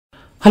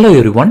Hello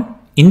everyone,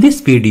 in this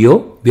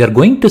video we are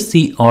going to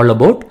see all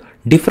about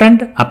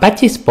different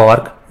Apache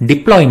Spark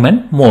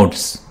deployment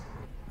modes.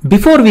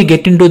 Before we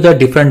get into the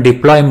different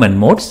deployment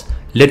modes,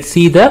 let's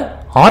see the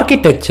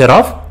architecture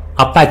of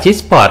Apache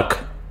Spark.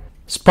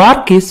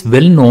 Spark is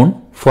well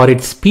known for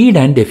its speed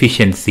and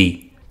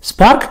efficiency.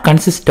 Spark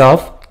consists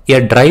of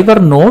a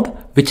driver node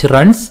which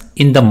runs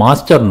in the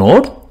master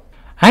node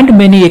and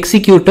many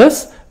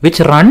executors which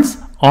runs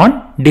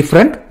on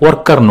different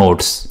worker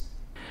nodes.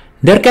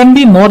 There can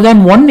be more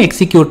than one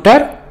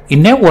executor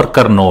in a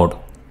worker node.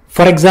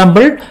 For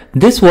example,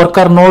 this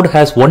worker node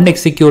has one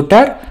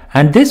executor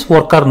and this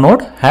worker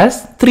node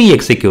has 3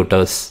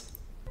 executors.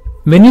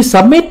 When you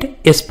submit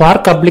a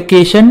Spark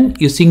application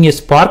using a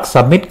Spark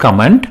submit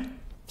command,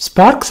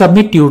 Spark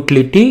submit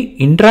utility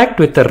interact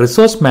with the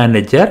resource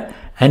manager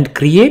and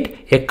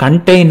create a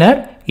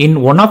container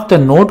in one of the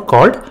node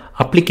called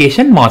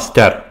application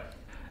master.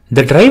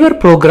 The driver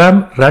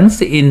program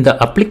runs in the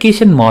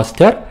application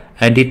master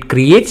and it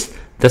creates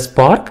the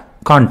Spark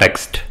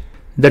context.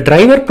 The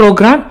driver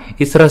program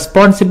is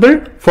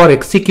responsible for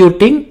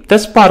executing the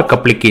Spark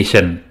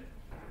application.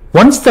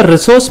 Once the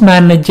resource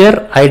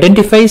manager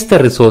identifies the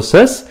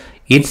resources,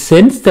 it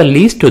sends the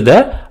list to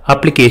the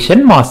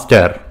application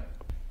master.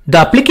 The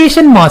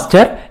application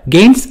master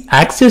gains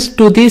access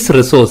to these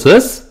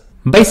resources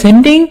by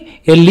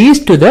sending a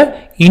list to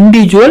the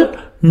individual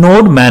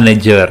node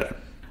manager.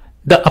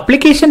 The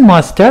application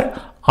master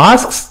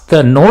asks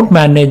the node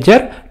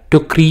manager to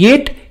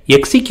create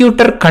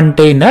executor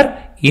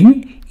container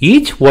in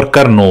each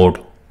worker node.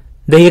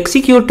 The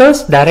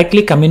executors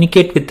directly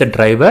communicate with the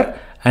driver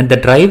and the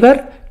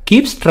driver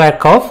keeps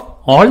track of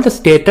all the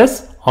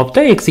status of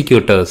the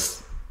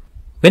executors.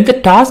 When the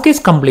task is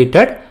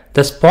completed,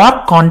 the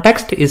Spark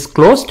context is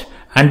closed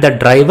and the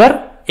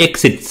driver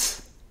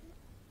exits.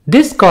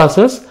 This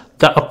causes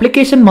the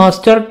application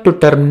master to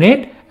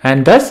terminate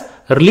and thus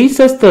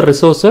releases the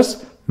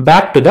resources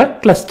back to the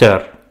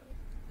cluster.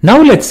 Now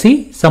let's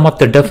see some of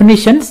the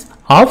definitions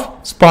of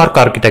Spark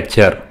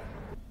architecture.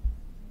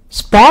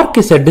 Spark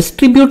is a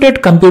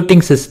distributed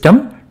computing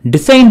system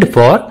designed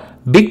for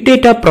big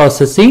data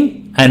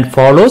processing and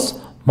follows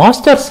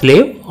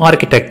master-slave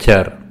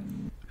architecture.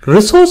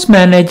 Resource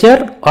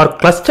manager or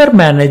cluster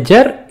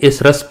manager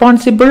is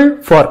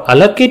responsible for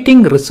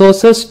allocating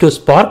resources to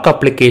Spark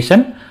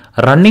application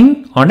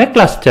running on a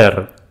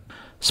cluster.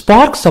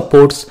 Spark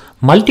supports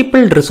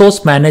multiple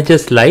resource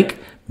managers like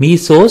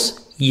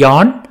Mesos,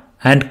 Yarn,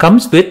 and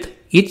comes with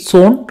its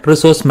own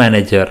resource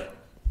manager.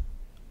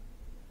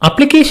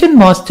 Application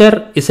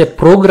master is a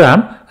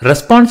program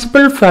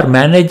responsible for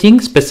managing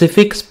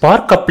specific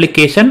Spark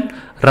application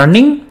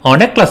running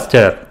on a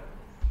cluster.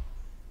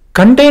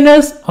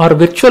 Containers are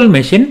virtual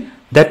machine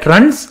that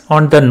runs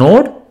on the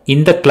node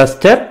in the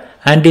cluster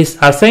and is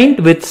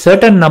assigned with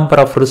certain number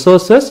of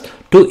resources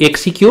to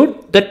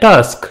execute the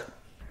task.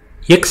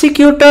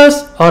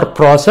 Executors are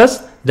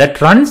process that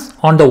runs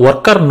on the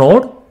worker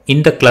node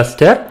in the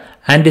cluster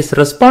and is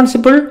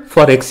responsible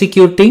for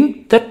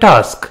executing the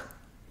task.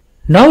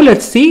 Now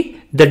let's see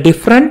the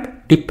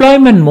different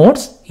deployment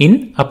modes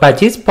in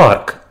Apache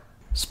Spark.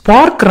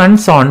 Spark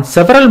runs on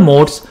several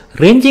modes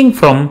ranging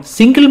from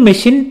single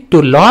machine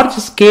to large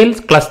scale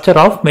cluster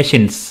of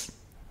machines.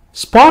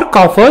 Spark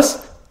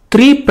offers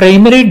 3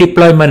 primary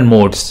deployment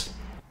modes: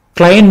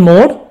 client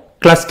mode,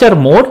 cluster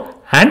mode,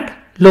 and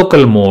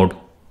local mode.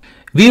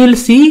 We will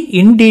see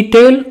in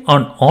detail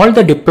on all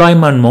the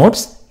deployment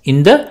modes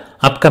in the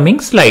upcoming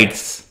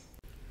slides.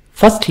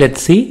 First,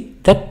 let's see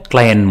the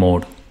client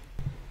mode.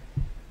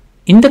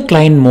 In the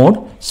client mode,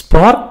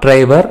 Spark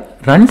driver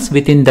runs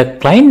within the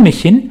client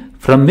machine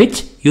from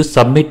which you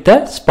submit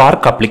the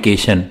Spark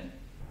application.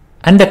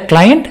 And the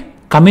client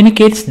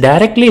communicates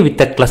directly with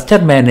the cluster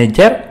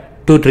manager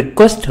to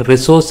request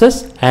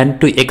resources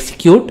and to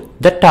execute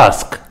the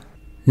task.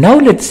 Now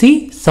let's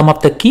see some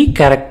of the key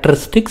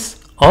characteristics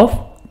of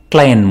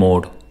client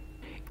mode.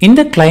 In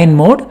the client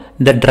mode,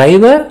 the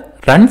driver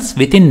runs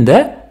within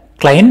the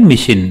client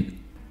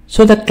machine.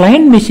 So the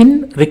client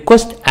machine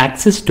requests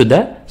access to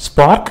the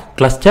Spark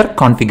cluster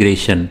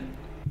configuration.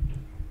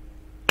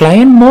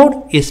 Client mode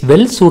is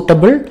well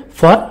suitable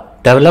for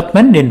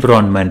development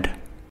environment.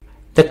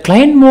 The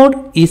client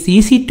mode is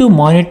easy to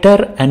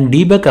monitor and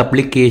debug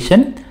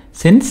application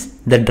since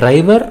the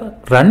driver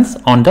runs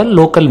on the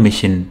local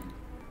machine.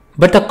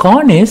 But the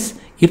con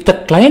is if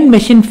the client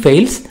machine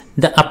fails,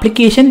 the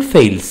application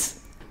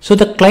fails. So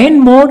the client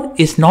mode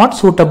is not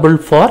suitable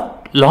for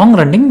long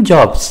running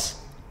jobs.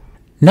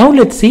 Now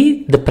let's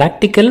see the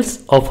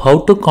practicals of how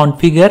to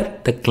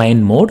configure the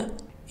client mode.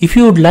 If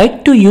you would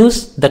like to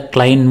use the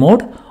client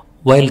mode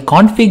while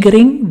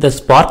configuring the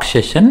Spark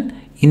session,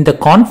 in the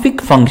config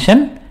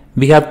function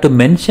we have to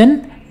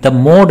mention the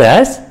mode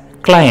as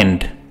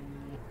client.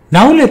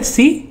 Now let's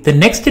see the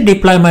next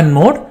deployment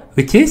mode,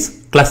 which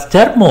is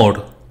cluster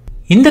mode.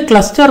 In the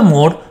cluster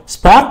mode,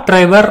 Spark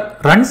driver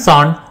runs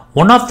on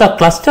one of the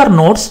cluster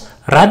nodes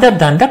rather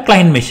than the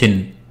client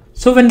machine.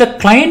 So when the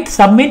client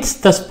submits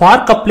the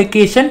Spark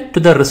application to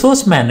the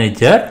resource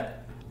manager,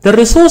 the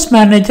resource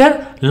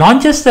manager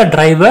launches the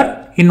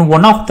driver in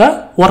one of the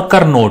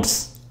worker nodes.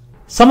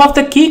 Some of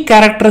the key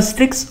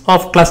characteristics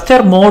of cluster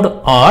mode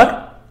are: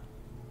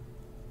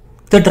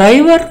 the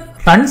driver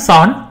runs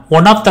on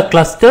one of the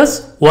cluster's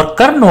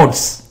worker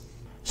nodes.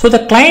 So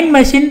the client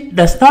machine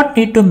does not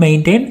need to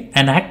maintain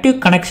an active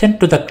connection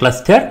to the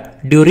cluster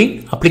during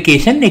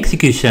application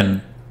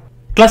execution.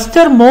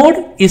 Cluster mode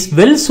is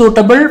well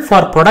suitable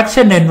for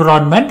production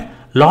environment,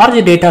 large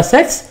data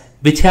sets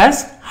which has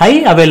high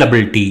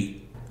availability.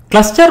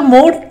 Cluster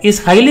mode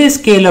is highly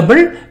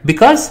scalable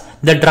because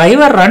the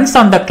driver runs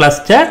on the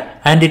cluster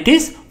and it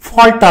is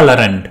fault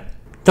tolerant.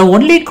 The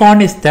only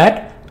con is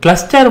that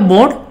cluster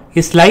mode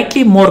is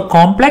slightly more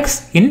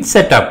complex in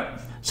setup,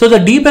 so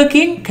the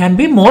debugging can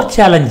be more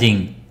challenging.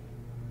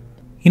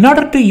 In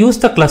order to use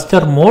the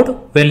cluster mode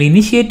while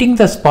initiating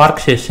the Spark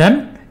session,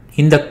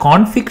 in the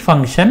config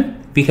function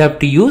we have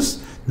to use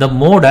the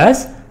mode as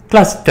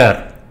cluster.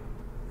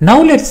 Now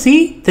let's see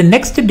the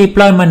next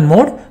deployment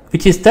mode,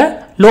 which is the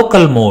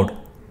local mode.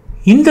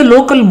 In the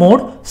local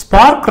mode,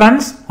 Spark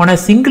runs on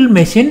a single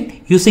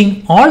machine using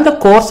all the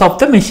cores of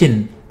the machine.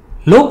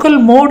 Local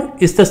mode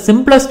is the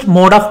simplest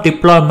mode of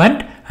deployment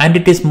and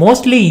it is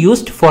mostly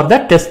used for the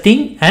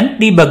testing and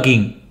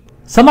debugging.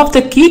 Some of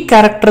the key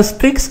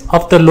characteristics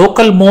of the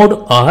local mode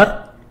are: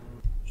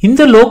 in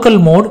the local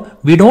mode,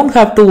 we don't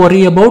have to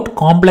worry about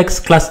complex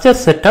cluster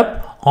setup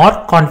or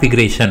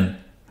configuration.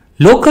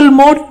 Local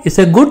mode is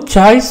a good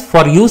choice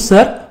for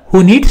user who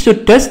needs to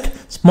test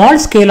small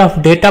scale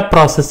of data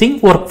processing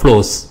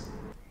workflows.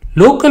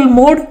 Local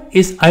mode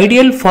is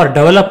ideal for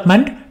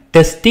development,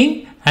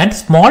 testing and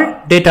small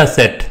data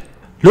set.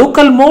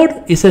 Local mode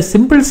is a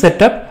simple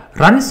setup,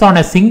 runs on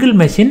a single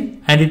machine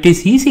and it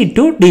is easy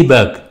to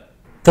debug.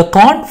 The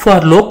con for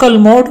local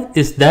mode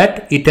is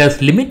that it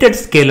has limited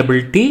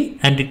scalability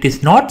and it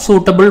is not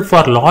suitable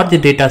for large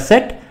data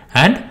set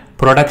and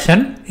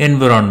production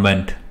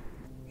environment.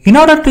 In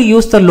order to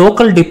use the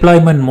local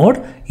deployment mode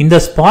in the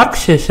Spark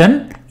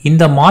session, in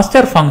the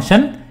master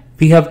function,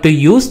 we have to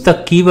use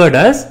the keyword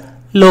as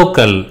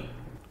local.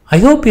 I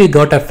hope you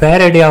got a fair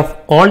idea of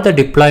all the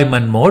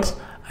deployment modes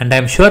and I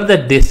am sure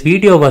that this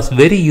video was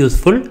very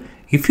useful.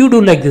 If you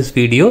do like this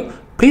video,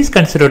 please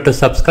consider to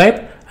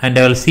subscribe and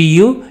I will see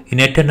you in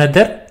yet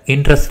another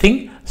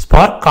interesting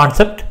Spark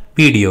concept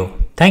video.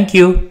 Thank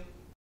you.